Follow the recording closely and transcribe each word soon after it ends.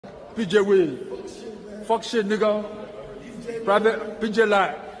PJ Wade. Fuck shit, nigga. Private, PJ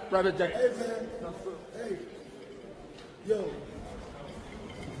Light. Private Jack. Hey, man. Hey. Yo.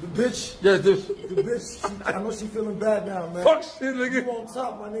 The bitch. Yes, this. The bitch, I know she feeling bad now, man. Fuck shit, nigga. You on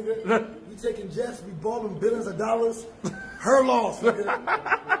top, my nigga. You taking jets, we balling billions of dollars. Her loss, nigga.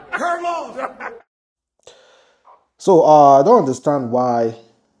 Her loss. So, I don't understand why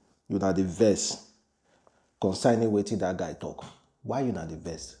you not the verse concerning waiting that guy talk. Why you not the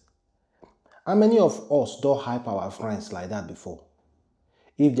verse? How many of us don't hype our friends like that before?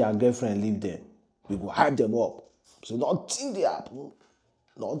 If their girlfriend leave them, we go hype them up. So nothing they happen.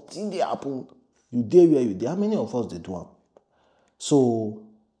 Nothing they happen. You there where you there. How many of us they do them? So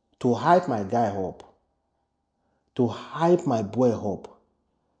to hype my guy up, to hype my boy up,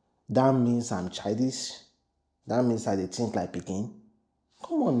 that means I'm childish. That means I dey think like picking.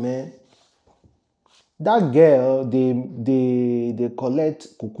 Come on, man. That girl, they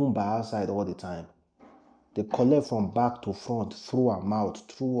collect cucumber outside all the time. They collect from back to front, through her mouth,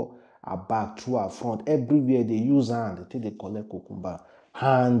 through her back, through her front. Everywhere they use hand, they think they collect cucumber.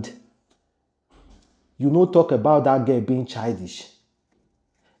 And you no talk about that girl being childish.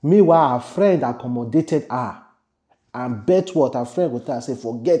 Meanwhile, her friend accommodated her. And bet what her friend would tell her, say,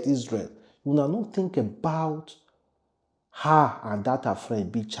 forget Israel. You now think about her and that her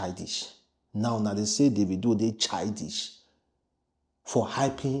friend be childish. Now they say Davido they childish for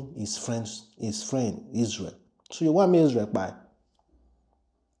hyping his friend Israel. So you want me Israel by?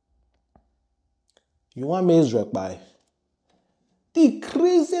 You want me Israel by? The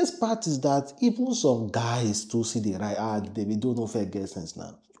craziest part is that even some guys still see the right Davido no fair get sense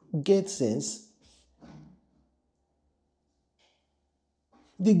now. Get sense?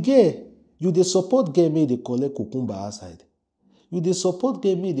 The gay, you dey support gay me they collect cucumber outside. You dey support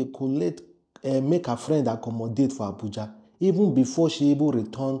gay me they collect make a friend accommodate for Abuja even before she able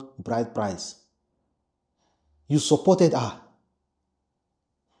return bride price. You supported her.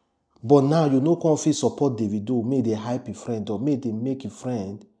 But now you no come fit support Davido, may they hype a friend or may they make a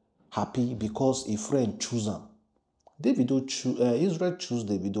friend happy because a friend choose him. Israel choose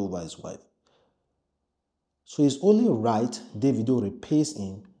Davido over his wife. So it's only right Davido repays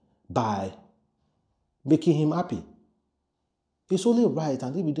him by making him happy. It's only right,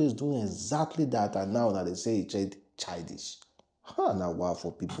 and Davido is doing exactly that, and now they say it's childish. Now wow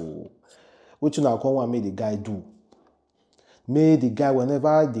for people. Which you now come and make the guy do. May the guy,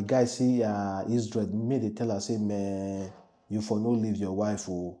 whenever the guy see Israel, may they tell her, say, man, you for no leave your wife,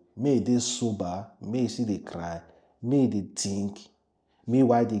 oh. May they sober, may see they cry, may they think,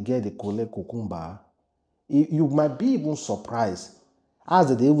 meanwhile they get the collect cucumber. You might be even surprised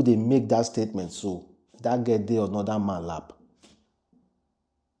as they make that statement. So that girl dey another man lap.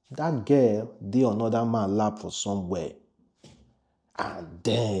 That girl dey another man lap for somewhere. And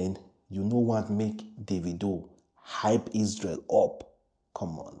then you know what make Davido hype Israel up.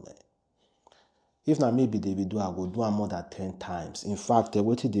 Come on, man. If not maybe Davido, I go do am more than 10 times. In fact,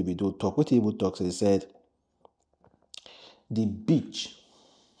 what did Davido talk? What he even talks, he said, the bitch.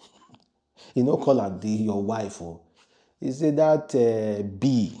 You know, call her your wife. Oh. He said that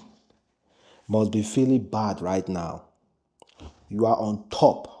B must be feeling bad right now. You are on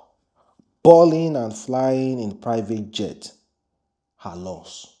top, balling and flying in private jet. Her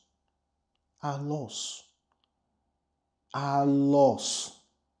loss. Her loss. Her loss.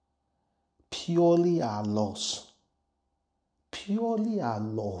 Purely her loss. Purely her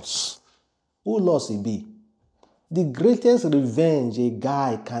loss. Who lost it be? The greatest revenge a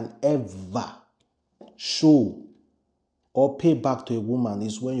guy can ever show or pay back to a woman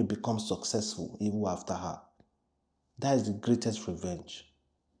is when you become successful even after her. That is the greatest revenge.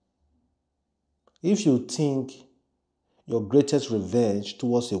 If you think your greatest revenge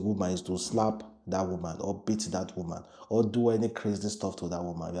towards a woman is to slap that woman or beat that woman or do any crazy stuff to that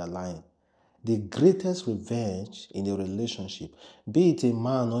woman, you are lying. The greatest revenge in a relationship, be it a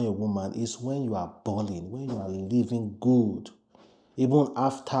man or a woman, is when you are balling, when you are living good, even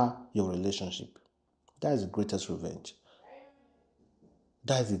after your relationship. That is the greatest revenge.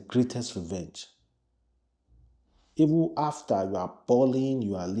 That is the greatest revenge. Even after you are balling,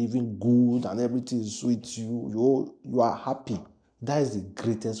 you are living good and everything is sweet, you are happy. That is the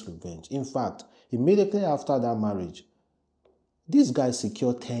greatest revenge. In fact, immediately after that marriage, this guy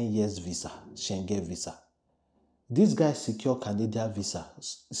secured 10 years visa, Schengen visa. This guy secured Canadian visa,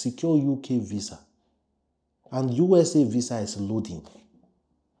 secured UK visa. And USA visa is loading.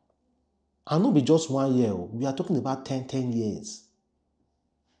 And not be just 1 year. We are talking about 10 years.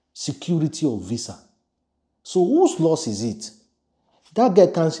 Security of visa. So whose loss is it? That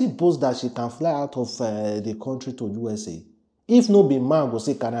girl, can she boast that she can fly out of the country to USA? If no be man go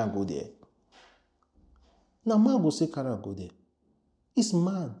say carry am go there. Now man go say carry am go there. It's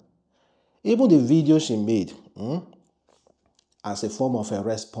man. Even the video she made as a form of a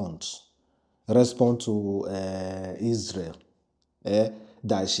response to Israel,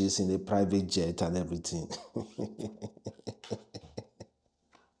 that she's in a private jet and everything.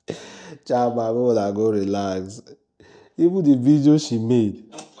 Child, my mother go relax. Even the video she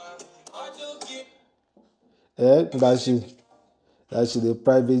made, that she the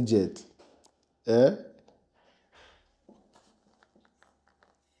private jet,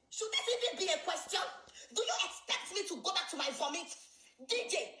 Should this even be a question? Do you expect me to go back to my vomit?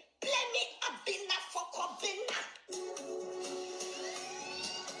 DJ, play me a bina for Kobina.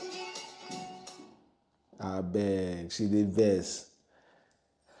 I beg, she the verse.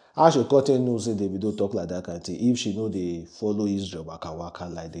 How she cotton know say Davido talk like that kind of thing if she know they follow Israel waka waka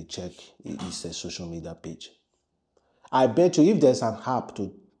like they check his social media page. I bet you if there's an app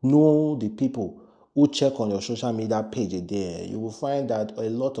to know the people who check on your social media page there, you will find that a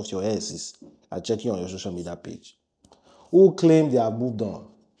lot of your exes are checking on your social media page. Who claim they have moved on.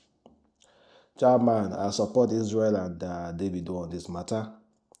 Chairman, I support Israel and Davido on this matter.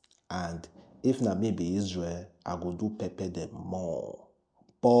 And if na me be Israel, I go do pepper them more.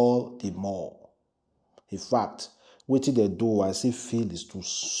 Ball the more. In fact, wetin they do, I see feel is too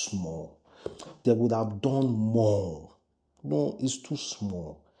small. They would have done more. No, it's too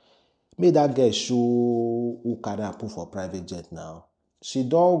small. Make that girl show who carry her put for private jet now. She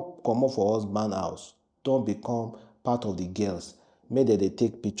don't come up for husband house. Don't become part of the girls. Make they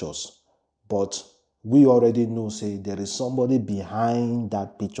take pictures. But we already know, say, there is somebody behind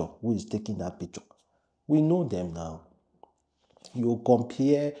that picture who is taking that picture. We know them now. You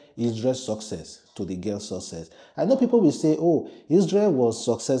compare Israel's success to the girl's success. I know people will say, oh, Israel was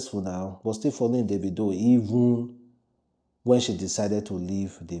successful now, but still following Davido even when she decided to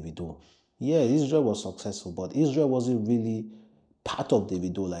leave Davido. Yeah, Israel was successful, but Israel wasn't really part of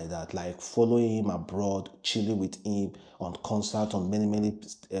Davido like that, like following him abroad, chilling with him on concert on many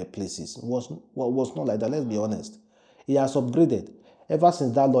places. Was not like that, let's be honest. He has upgraded. Ever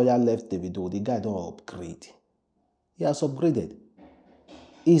since that lawyer left Davido, the guy don't upgrade. He has upgraded.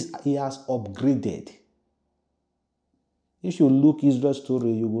 He has upgraded. If you look Israel's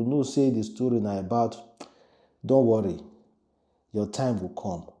story, you will know, say the story now about, don't worry, your time will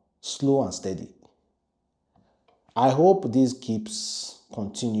come, slow and steady. I hope this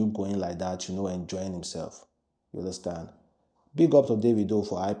continue going like that, enjoying himself. You understand? Big up to Davido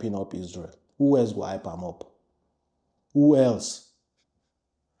for hyping up Israel. Who else will hype him up? Who else?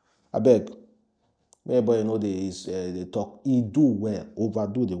 I beg. Everybody know they talk. He do well,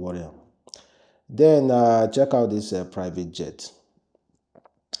 overdo the warrior. Then check out this private jet.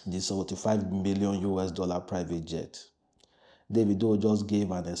 This 75 million US dollar private jet. Davido just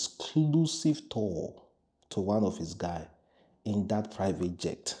gave an exclusive tour to one of his guys in that private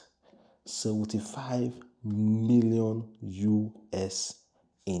jet. 75 million US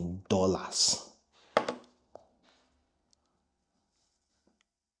in dollars.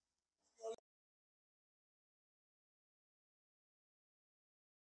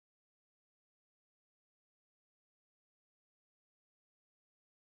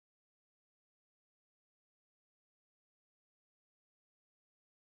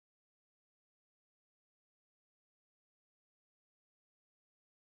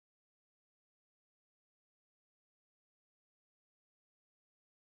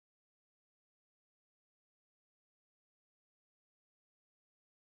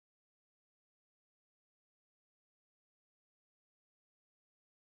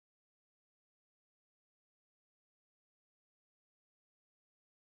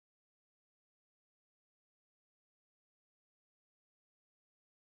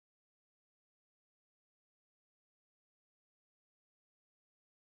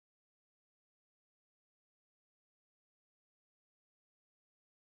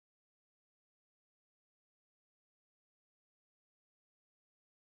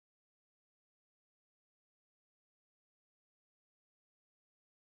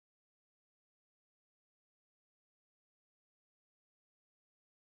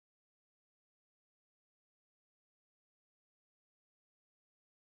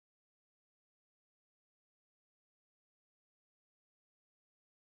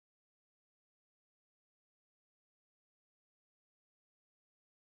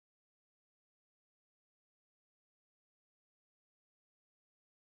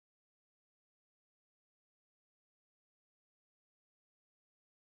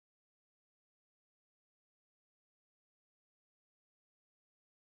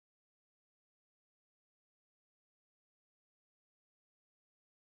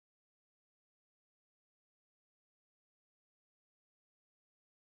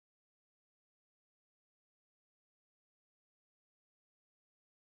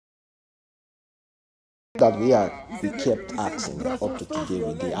 that we kept asking up to today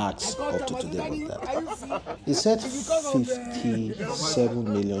with the acts up to today with that. He said 57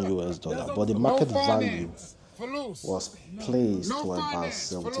 million US dollar, but the market value was placed to about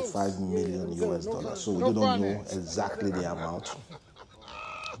 75 million US dollars. So we don't know exactly the amount.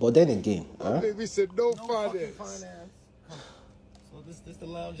 But then again, We said no finance.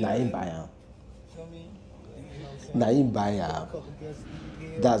 Naim buy Naim buy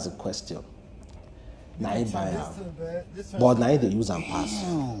That's the question. Naim buy but Naim they use and pass.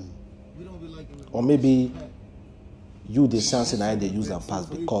 Or maybe you the sense Naim they use and pass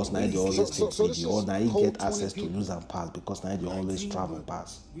because Naim they always take video, or Naim get access to use and pass because Naim they always travel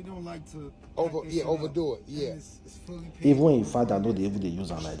pass. We don't like to overdo it. Yeah. Even if father know they even they use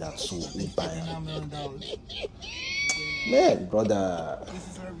them like that, so we buy them. Man, brother,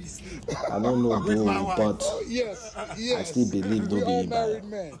 I don't know, bro, but Yes. I still believe no be buy.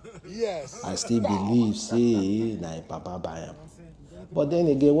 Yes. I still believe, say, na papa buy him. But then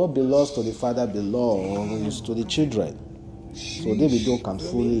again, what belongs to the father belongs to the children. So Davido can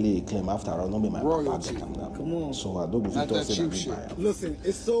fully lay claim after all, not be my papa get him now. So I don't go fit talk say na me buy him. Listen,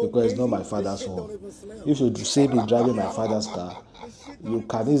 it's so Because it's not my father's home. If you say me driving my father's car, you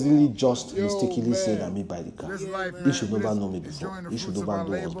can easily just mistakenly say that me buy the car. You should never know me before. You should never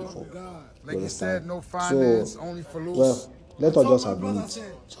know us before. Like you said, no So, finance, only for loose. well, let us just admit,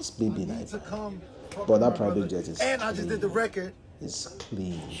 just baby night. But that private jet is and I just did the record. It's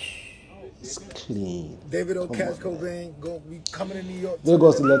clean. It's clean. Davido, Cash Cobain, we coming to New York. May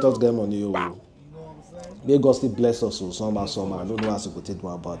God still let us get money. May God still bless us somehow. I don't know how to put it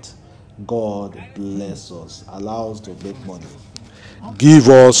more, but God bless us. Allow us to make money. Give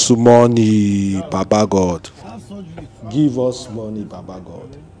us money, Baba God. Give us money, Baba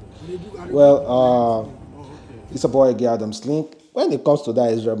God. Well, it's a boy again, Adam's Link. When it comes to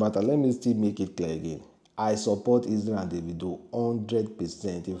that Israel matter, let me still make it clear again. I support Israel and Davido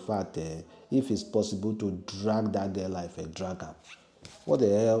 100%. In fact, if it's possible to drag that girl life, drag her. What the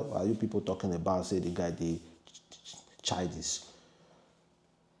hell are you people talking about? Say the guy, the childish.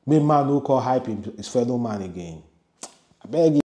 Me man who call hype his fellow man again. I beg you.